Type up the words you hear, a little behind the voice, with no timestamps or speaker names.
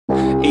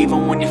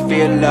Even when you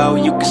feel low,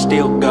 you can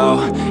still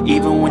go.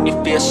 Even when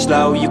you feel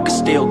slow, you can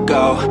still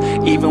go.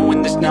 Even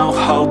when there's no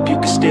hope, you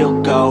can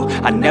still go.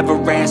 I never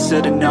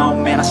answer to no,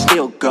 man, I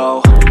still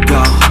go.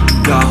 Go,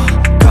 go,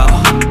 go,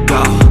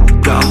 go,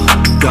 go,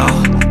 go,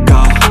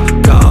 go,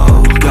 go,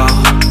 go,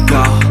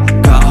 go,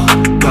 go,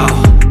 go,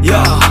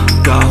 yo,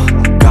 go,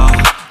 go,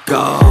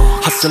 go.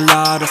 Hustle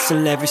hard,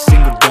 hustle every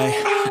single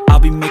day. I'll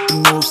be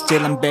making moves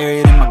till I'm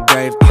buried in my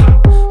grave.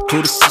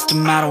 To the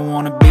system, I don't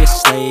wanna be a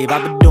slave.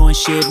 I've been doing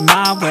shit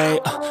my way,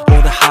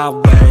 or the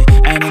highway.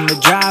 And in the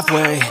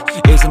driveway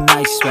is a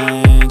nice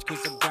range. 'Cause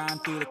I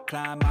grind through the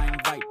climb, I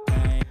invite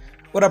pain.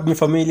 What up, mi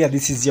familia?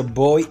 This is your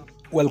boy.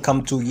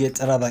 Welcome to yet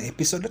another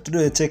episode. Today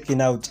we're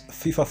checking out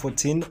FIFA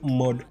 14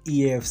 mod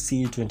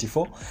EAFC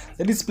 24.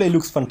 The display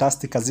looks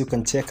fantastic, as you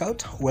can check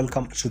out.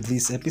 Welcome to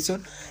this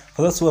episode.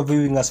 For those who are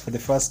viewing us for the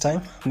first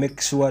time,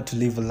 make sure to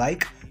leave a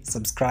like,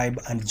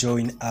 subscribe, and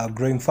join our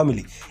growing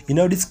family. In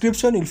our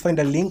description, you'll find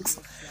the links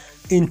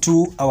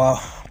into our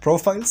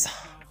profiles,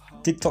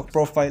 TikTok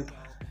profile,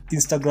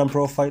 Instagram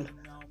profile,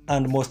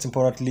 and most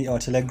importantly, our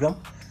Telegram.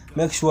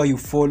 Make sure you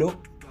follow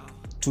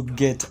to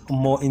get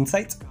more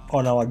insights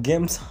on our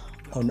games,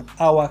 on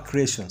our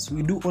creations.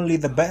 We do only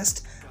the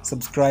best.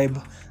 Subscribe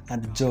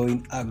and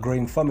join our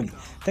growing family.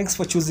 Thanks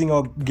for choosing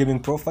our gaming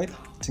profile.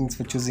 Thanks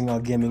for choosing our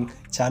gaming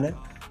channel.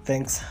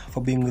 Thanks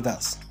for being with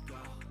us.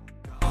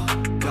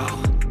 Go,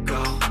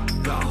 go,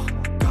 go,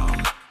 go,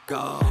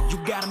 go. You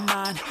got a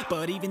mind,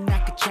 but even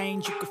that could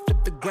change. You could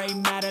flip the gray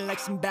matter like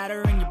some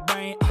batter in your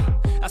brain.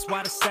 That's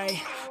why I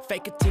say,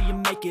 fake it till you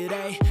make it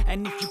A.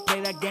 And if you play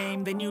that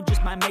game, then you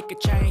just might make a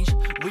change.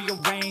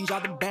 Rearrange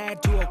all the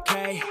bad to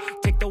okay.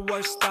 Take the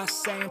worst thoughts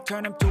saying,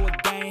 turn them to a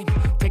game.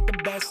 Take the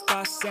best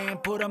thoughts saying,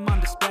 put them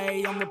on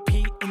display. On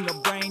repeat in your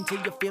brain till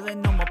you're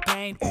feeling no more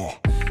pain.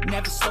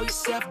 Never slow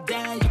yourself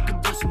down, you can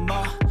do some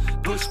more.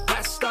 Push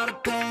past all the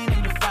pain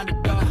and you'll find a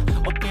door.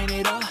 Open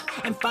it up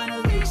and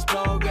finally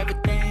explore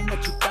everything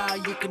that you thought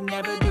you could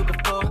never do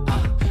before.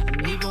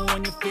 And even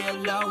when you feel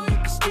low, you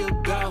can still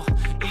go.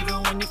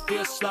 Even when you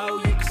feel slow,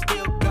 you can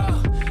still go.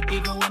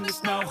 Even when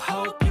there's no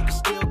hope, you can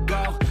still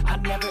go. I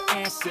never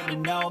answer to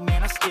no,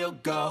 man, I still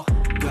go.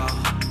 Go,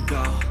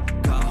 go,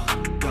 go,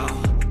 go,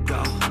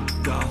 go,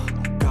 go,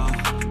 go, go,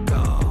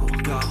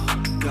 go,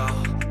 go, go,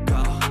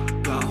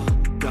 go,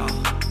 go, go,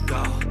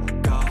 go,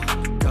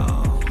 go,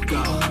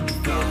 go. When you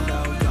feel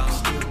low, you can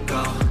still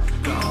go.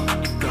 Even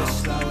when you feel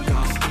slow, you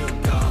can still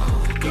go.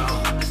 Even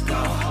when there's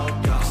no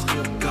hope, you can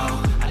still go.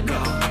 I never answer to no,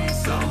 man, I still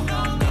go.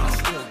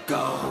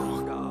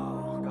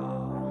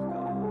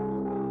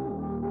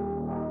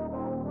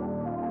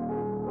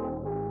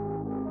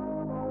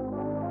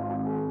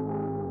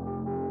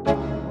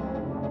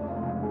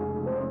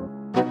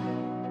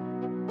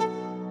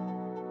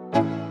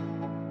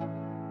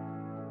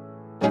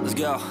 Let's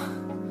go.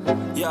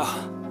 Yo,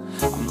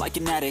 I'm like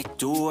an addict,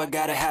 do I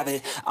gotta have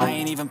it. I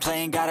ain't even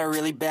playing, got a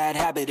really bad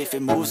habit. If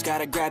it moves,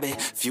 gotta grab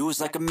it, fuse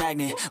like a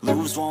magnet.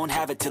 Lose, won't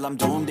have it till I'm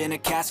doomed in a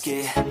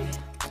casket.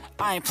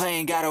 I ain't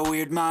playing, got a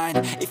weird mind.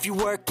 If you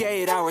work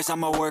 8 hours,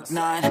 I'ma work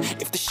 9.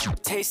 If the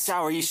shit tastes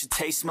sour, you should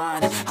taste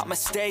mine. I'ma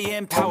stay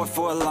in power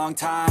for a long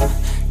time.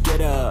 Get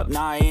up,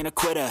 nah, I ain't a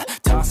quitter.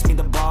 Toss me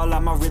the ball,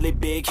 I'm a really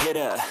big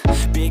hitter.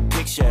 Big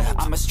picture,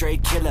 I'm a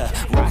straight killer.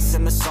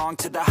 Rising the song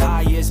to the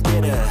highest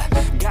bidder.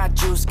 Got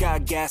juice,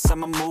 got gas,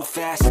 I'ma move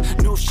fast.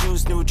 New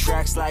shoes, new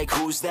tracks, like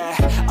who's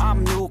that?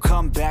 I'm new,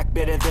 come back,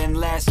 better than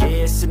last.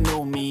 Yeah, it's a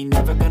new me,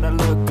 never gonna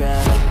look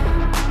back.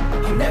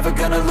 I'm never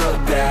gonna look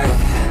back.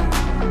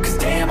 Cause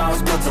damn, I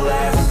was built to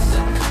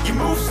last. You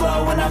move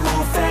slow and I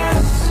move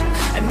fast.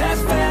 And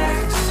that's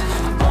facts.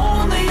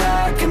 Only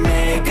I can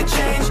make a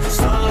change.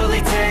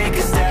 Slowly take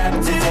a step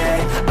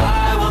today.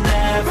 I will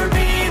never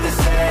be the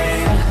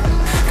same.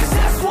 Cause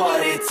that's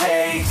what it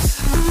takes.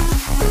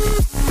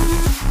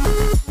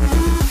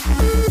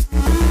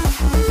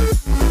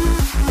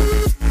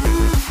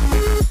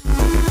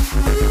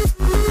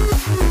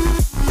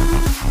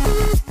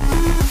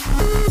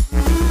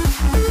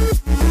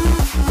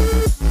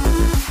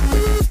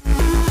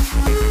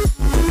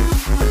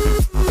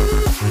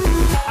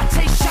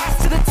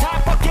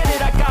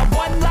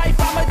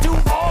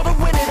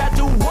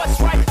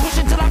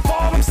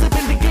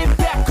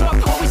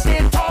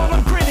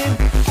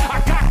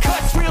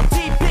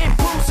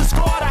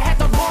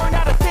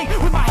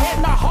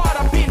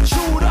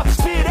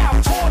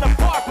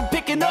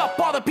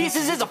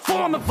 Pieces is a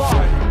form of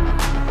art.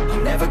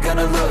 I'm never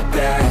gonna look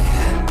back.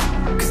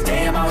 Cause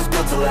damn, I was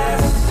built to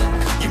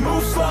last. You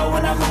move slow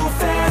and I move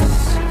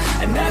fast.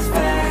 And that's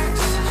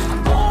facts.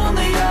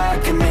 Only I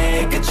can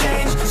make a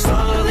change.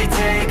 Slowly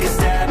take a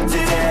step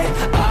today.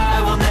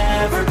 I will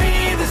never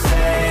be the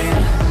same.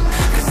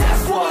 Cause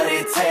that's what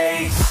it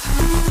takes.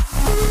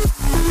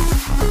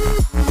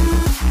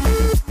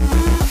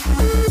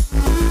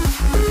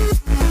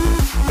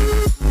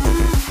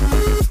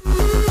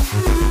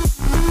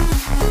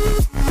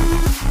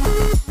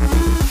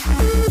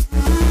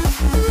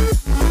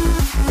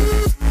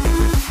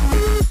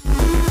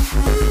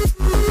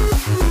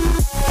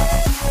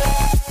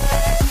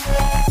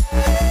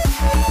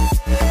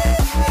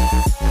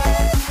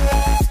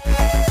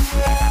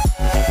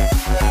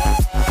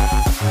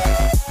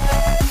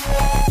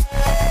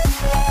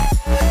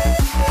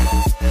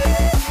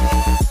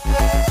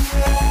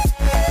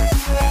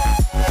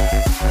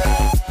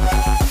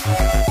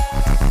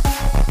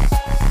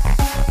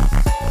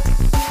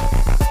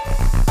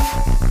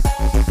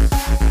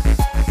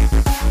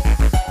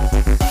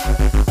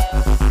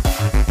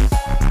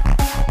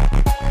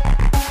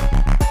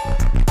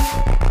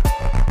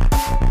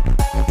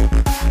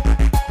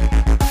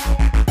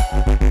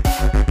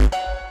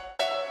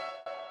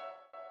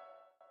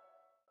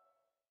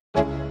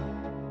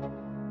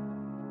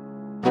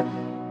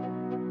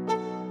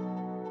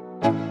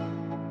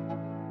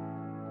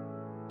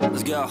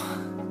 let's go.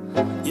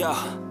 Yo,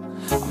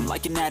 I'm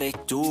like an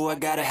addict, do I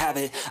gotta have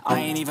it. I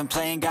ain't even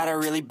playing, got a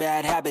really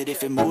bad habit.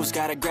 If it moves,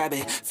 gotta grab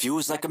it.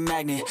 Fuse like a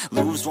magnet,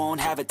 lose,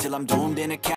 won't have it till I'm doomed in a